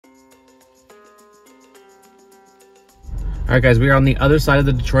All right, guys, we are on the other side of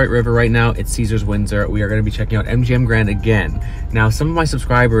the Detroit River right now. It's Caesars Windsor. We are going to be checking out MGM Grand again. Now, some of my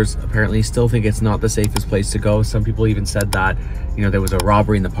subscribers apparently still think it's not the safest place to go. Some people even said that, you know, there was a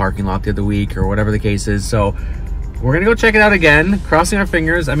robbery in the parking lot the other week or whatever the case is. So we're going to go check it out again, crossing our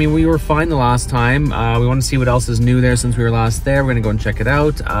fingers. I mean, we were fine the last time. We want to see what else is new there since we were last there. We're going to go and check it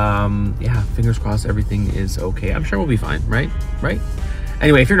out. Yeah, fingers crossed everything is okay. I'm sure we'll be fine, right?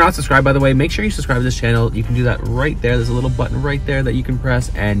 Anyway, if you're not subscribed, by the way, make sure you subscribe to this channel. You can do that right there. There's a little button right there that you can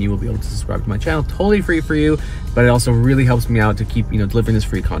press and you will be able to subscribe to my channel. Totally free for you, but it also really helps me out to keep, you know, delivering this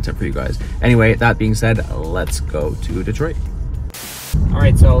free content for you guys. Anyway, that being said, let's go to Detroit. All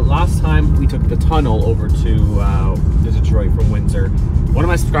right, so last time we took the tunnel over to Detroit from Windsor. One of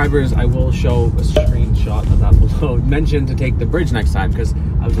my subscribers, I will show a screenshot of that below, mentioned to take the bridge next time because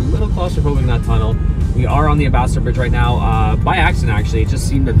I was a little claustrophobic in that tunnel. We are on the Ambassador Bridge right now, by accident actually. It just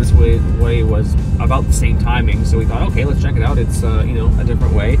seemed that this way was about the same timing, so we thought, okay, let's check it out. It's you know, a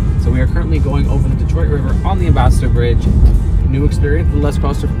different way. So we are currently going over the Detroit River on the Ambassador Bridge. New experience, a little less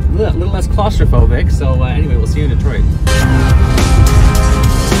claustrophobic. So anyway, we'll see you in Detroit.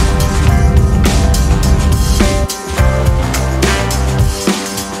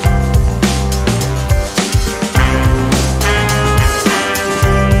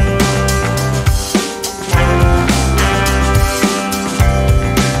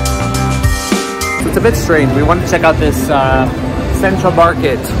 It's a bit strange. We wanted to check out this Central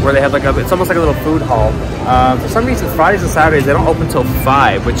Market where they have like it's almost like a little food hall. For some reason, Fridays and Saturdays, they don't open till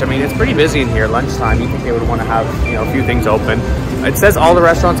 5, which I mean, it's pretty busy in here. Lunchtime, you think they would want to have, you know, a few things open. It says all the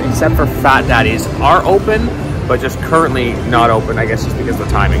restaurants except for Fat Daddy's are open, but just currently not open, I guess just because of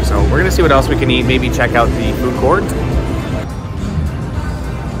the timing. So we're gonna see what else we can eat, maybe check out the food court.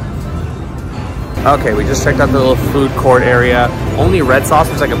 Okay, we just checked out the little food court area. Only Red Sauce,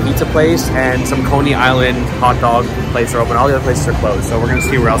 which is like a pizza place, and some Coney Island hot dog place are open. All the other places are closed, so we're gonna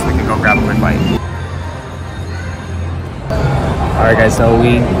see where else we can go grab a quick bite. All right, guys, so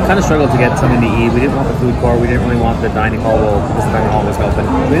we kind of struggled to get something to eat. We didn't want the food court. We didn't really want the dining hall because the dining hall was open.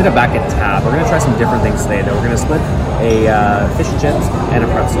 We ended up back at Tab. We're gonna try some different things today, though. We're gonna split a fish and chips and a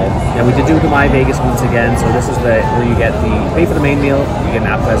pretzel. Now, we did do the myvegas once again, so this is where you get pay for the main meal, you get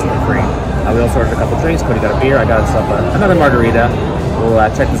an appetizer for free. We also ordered a couple drinks. Cody got a beer. I got myself another margarita. We'll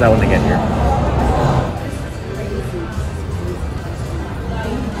check this out when they get here.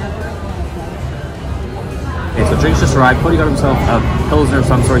 Okay, so drinks just arrived. Cody got himself a Pilsner of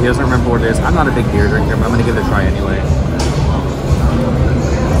some sort. He doesn't remember what it is. I'm not a big beer drinker, but I'm going to give it a try anyway.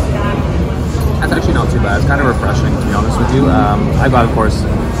 That's actually not too bad. It's kind of refreshing, to be honest with you. I got, of course,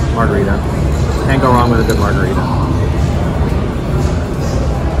 margarita. Can't go wrong with a good margarita.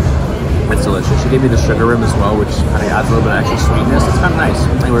 It's delicious. She gave me the sugar rim as well, which kind of adds a little bit of extra sweetness. It's kind of nice.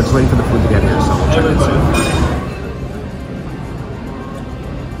 Anyway, we're just waiting for the food to get here, so we'll check it soon.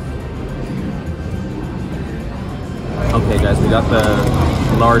 Okay, guys, we got the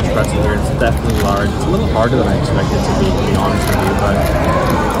large pretzel here. It's definitely large. It's a little harder than I expected it to be honest with you, but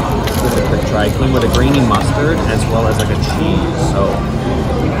give it a quick try. It came with a grainy mustard as well as like a cheese. So,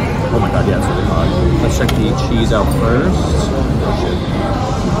 oh my god, yeah, it's really hot. Let's check the cheese out first. Oh shit.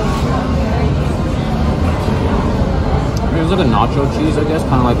 It's like a nacho cheese, I guess,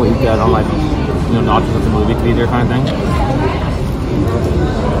 kind of like what you get on like, you know, nachos at the movie theater kind of thing.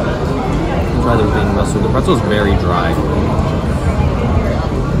 I'll try the grainy mustard. The pretzel is very dry.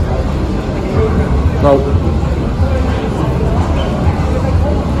 Well,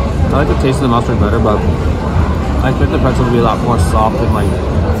 I like the taste of the mustard better, but I expect the pretzel to be a lot more soft and like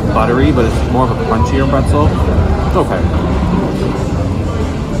buttery, but it's more of a crunchier pretzel. It's okay.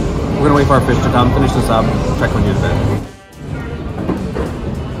 We're gonna wait for our fish to come, finish this up, check on you in a bit.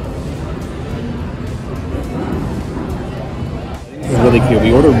 This is really cute.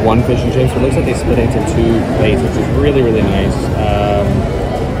 We ordered one fish and chips, but it looks like they split it into 2 plates, which is really, really nice.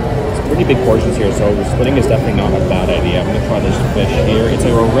 It's pretty big portions here, so splitting is definitely not a bad idea. I'm gonna try this fish here. It's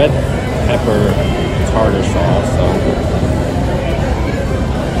a red pepper tartar sauce, so.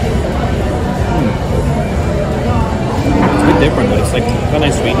 It's a bit different, but it's like got a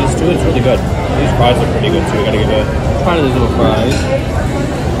nice sweetness to it. It's really good. These fries are pretty good too. We gotta give it a try to these little fries.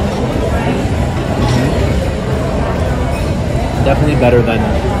 Definitely better than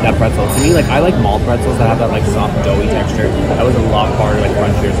that pretzel. To me, like, I like malt pretzels that have that like soft doughy texture. That was a lot harder, like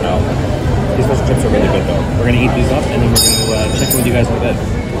crunchier as well. These fish and chips are really good though. We're gonna eat these up and then we're gonna check in with you guys in a bit.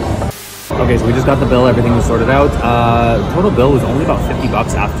 Okay, so we just got the bill, everything was sorted out. Total bill was only about 50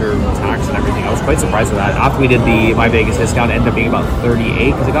 bucks after tax and everything. I was quite surprised with that. After we did the myvegas discount, it ended up being about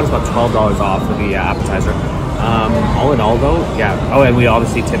 38 because it got us about $12 off for the appetizer. All in all though, yeah. Oh, and we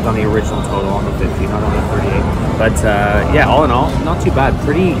obviously tipped on the original total on the 50, not on the 38. But yeah, all in all, not too bad.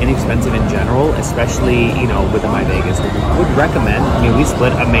 Pretty inexpensive in general, especially, you know, with the myvegas. Would recommend. I mean, we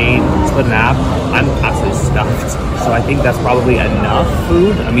split an app. I'm absolutely stuffed. So I think that's probably enough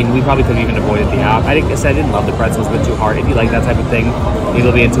food. I mean, we probably could have even avoided the app. I didn't love the pretzels, but too hard. If you like that type of thing,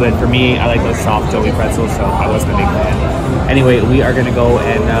 you'll be into it. For me, I like those soft, doughy pretzels, so I wasn't a big fan. Anyway, we are gonna go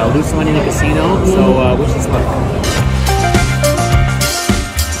and lose some money in the casino. So wish us luck.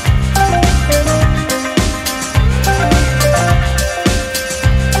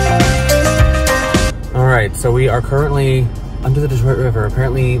 Alright, so we are currently under the Detroit River.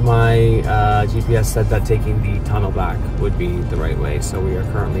 Apparently my GPS said that taking the tunnel back would be the right way, so we are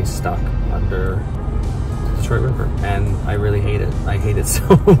currently stuck under the Detroit River, and I really hate it. I hate it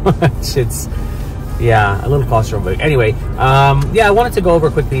so much. It's, yeah, a little claustrophobic. Anyway, yeah, I wanted to go over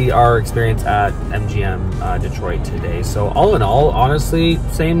quickly our experience at MGM Detroit today. So all in all, honestly,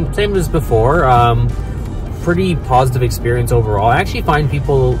 same as before. Pretty positive experience overall. I actually find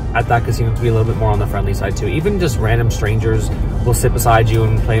people at that casino to be a little bit more on the friendly side too. Even just random strangers will sit beside you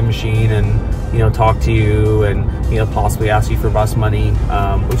and play a machine and, you know, talk to you and, you know, possibly ask you for bus money,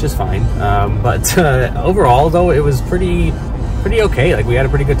 which is fine. But overall though, it was pretty okay. Like, we had a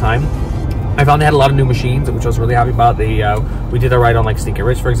pretty good time. I found they had a lot of new machines, which I was really happy about. We did alright on like Stinky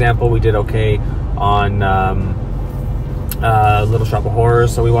Rich, for example. We did okay on Little Shop of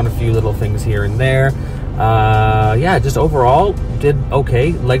Horrors, so we won a few little things here and there. Yeah, just overall did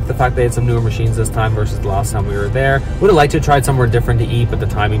okay. Like the fact they had some newer machines this time versus the last time we were there. Would have liked to have tried somewhere different to eat, but the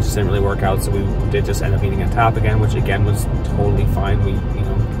timing just didn't really work out, so we did just end up eating at Tap again, which again was totally fine. We, you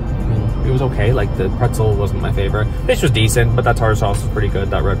know, it was okay. Like, the pretzel wasn't my favorite. Fish was decent, but that tartar sauce was pretty good.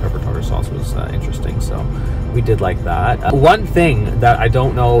 That red pepper tartar sauce was interesting, so we did like that. One thing that I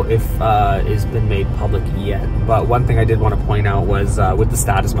don't know if has been made public yet, but one thing I did want to point out was with the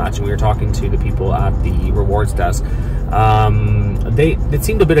status matching. We were talking to the people at the rewards desk. It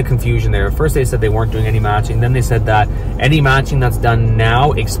seemed a bit of confusion there. First they said they weren't doing any matching, then they said that any matching that's done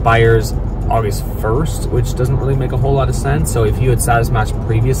now expires August 1st, which doesn't really make a whole lot of sense. So if you had status matched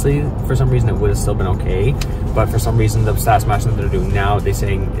previously, for some reason it would have still been okay, but for some reason the status matching that they're doing now, they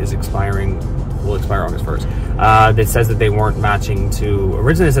saying is will expire August 1st. It says that they weren't matching to,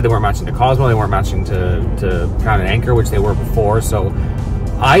 originally they said they weren't matching to Cosmo, they weren't matching to Crown and Anchor, which they were before, so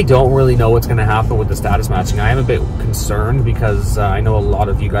I don't really know what's going to happen with the status matching. I am a bit concerned because I know a lot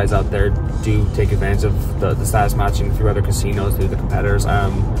of you guys out there do take advantage of the status matching through other casinos, through the competitors.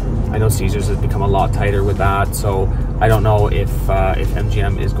 I know Caesars has become a lot tighter with that, so I don't know if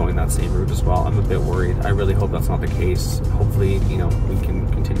MGM is going that same route as well. I'm a bit worried. I really hope that's not the case. Hopefully, you know, we can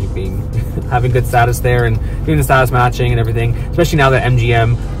continue having good status there and doing the status matching and everything, especially now that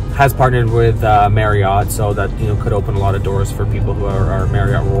MGM has partnered with Marriott, so that, you know, could open a lot of doors for people who are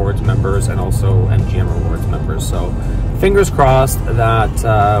Marriott Rewards members and also MGM Rewards members. So fingers crossed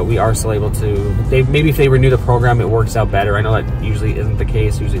that we are still able to, maybe if they renew the program, it works out better. I know that usually isn't the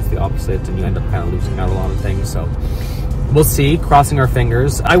case. Usually it's the opposite and you end up kind of losing out a lot of things. So we'll see, crossing our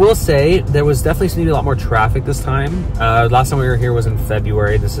fingers. I will say there was definitely seemed to be a lot more traffic this time. Last time we were here was in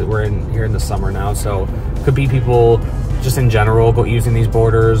February. We're here in the summer now, so could be people just in general using these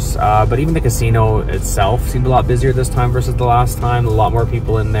borders, but even the casino itself seemed a lot busier this time versus the last time. A lot more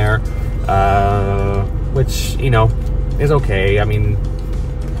people in there, which, you know, is okay. I mean,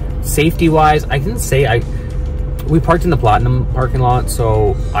 safety wise, I can say we parked in the Platinum parking lot,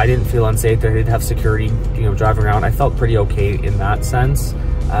 so I didn't feel unsafe there. I did have security, you know, driving around. I felt pretty okay in that sense.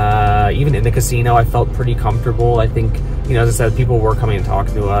 Even in the casino, I felt pretty comfortable. I think, you know, as I said, people were coming and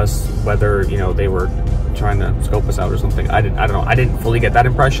talking to us, whether, you know, they were trying to scope us out or something. I don't know. I didn't fully get that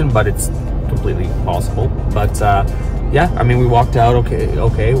impression, but it's completely possible. But yeah, I mean, we walked out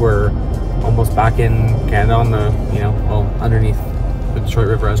okay. We're almost back in Canada on the, you know, well, underneath the Detroit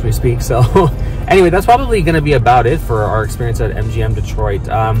River as we speak. So anyway, that's probably going to be about it for our experience at MGM Detroit.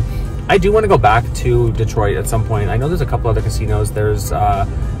 I do want to go back to Detroit at some point. I know there's a couple other casinos. There's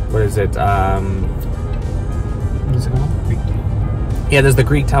what is it? What is it called? Yeah, there's the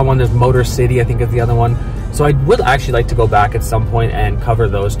Greektown one. There's Motor City, I think, is the other one. So I would actually like to go back at some point and cover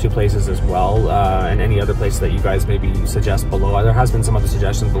those two places as well, and any other places that you guys maybe suggest below. There has been some other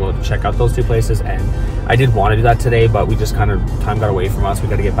suggestions below to check out those two places, and I did want to do that today, but we just kind of, time got away from us. We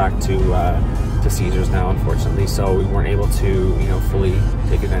got to get back to Caesars now, unfortunately, so we weren't able to, you know, fully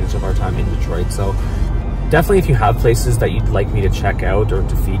take advantage of our time in Detroit. So definitely, if you have places that you'd like me to check out or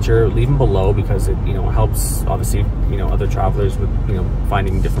to feature, leave them below, because it, you know, helps, obviously, you know, other travelers with, you know,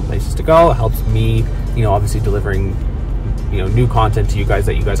 finding different places to go. It helps me, you know, obviously delivering you know, new content to you guys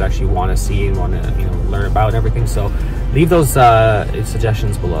that you guys actually want to see and want to, you know, learn about and everything. So leave those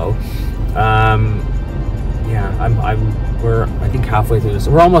suggestions below. Yeah, we're I think halfway through this.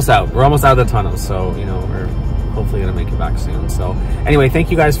 We're almost out of the tunnel, so you know, we're hopefully gonna make it back soon. So anyway, thank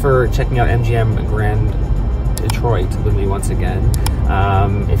you guys for checking out MGM Grand Detroit with me once again.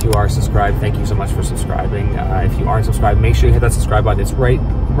 If you are subscribed, thank you so much for subscribing. If you aren't subscribed, make sure you hit that subscribe button. It's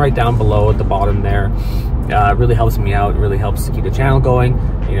right down below at the bottom there. It really helps me out. It really helps to keep the channel going.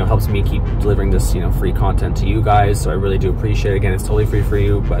 You know, helps me keep delivering this, you know, free content to you guys. So I really do appreciate it. Again, it's totally free for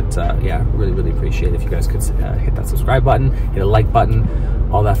you, but yeah, really appreciate it if you guys could hit that subscribe button, hit a like button,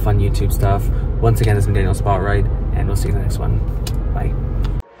 all that fun YouTube stuff. Once again, this has been Daniel Spotlight, and we'll see you in the next one.